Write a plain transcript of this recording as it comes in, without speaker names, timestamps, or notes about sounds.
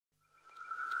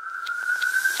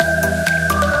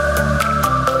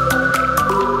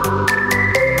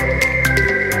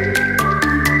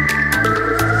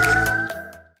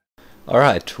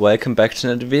Alright, welcome back to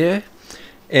another video.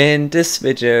 In this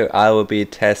video I will be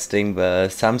testing the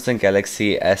Samsung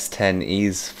Galaxy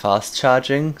S10e's fast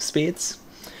charging speeds.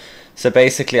 So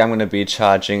basically I'm going to be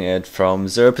charging it from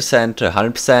 0% to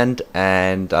 100%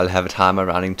 and I'll have a timer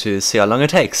running to see how long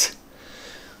it takes.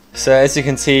 So as you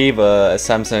can see, the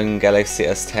Samsung Galaxy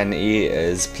S10e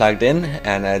is plugged in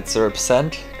and at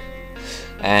 0%,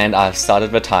 and I've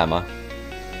started the timer.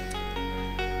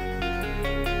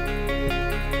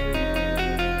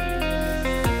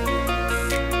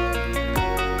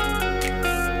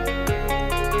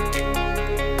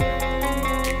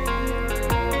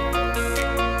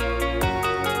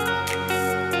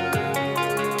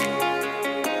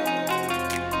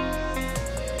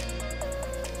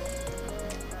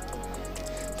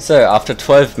 So after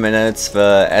 12 minutes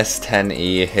the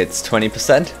S10e hits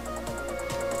 20%.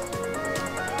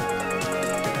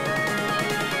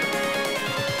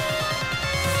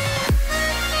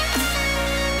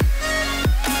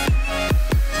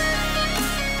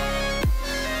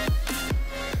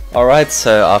 Alright,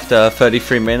 so after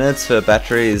 33 minutes the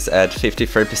battery is at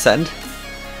 53%.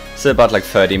 So about like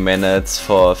 30 minutes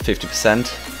for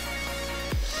 50%.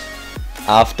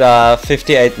 After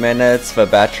 58 minutes the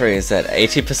battery is at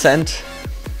 80%.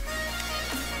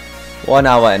 1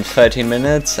 hour and 13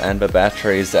 minutes and the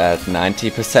battery is at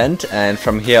 90%, and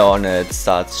from here on it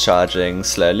starts charging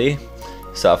slowly.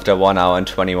 So after 1 hour and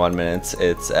 21 minutes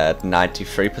it's at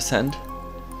 93%.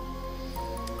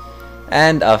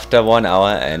 And after 1 hour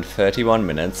and 31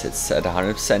 minutes it's at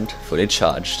 100% fully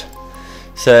charged.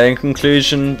 So in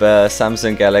conclusion, the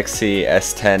Samsung Galaxy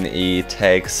S10e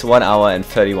takes 1 hour and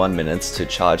 31 minutes to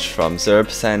charge from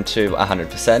 0% to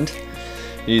 100%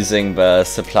 using the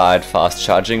supplied fast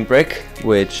charging brick,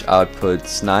 which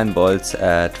outputs 9 volts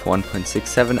at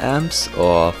 1.67 amps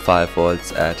or 5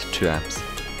 volts at 2 amps.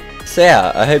 So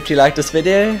yeah, I hope you liked this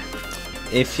video.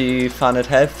 If you found it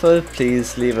helpful,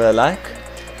 please leave a like.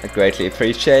 I greatly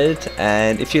appreciate it,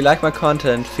 and if you like my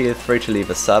content, feel free to leave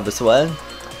a sub as well.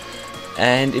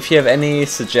 And if you have any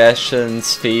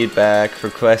suggestions, feedback,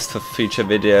 requests for future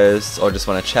videos, or just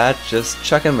want to chat, just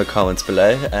chuck in the comments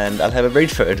below and I'll have a read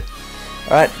through it.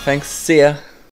 Alright, thanks, see ya!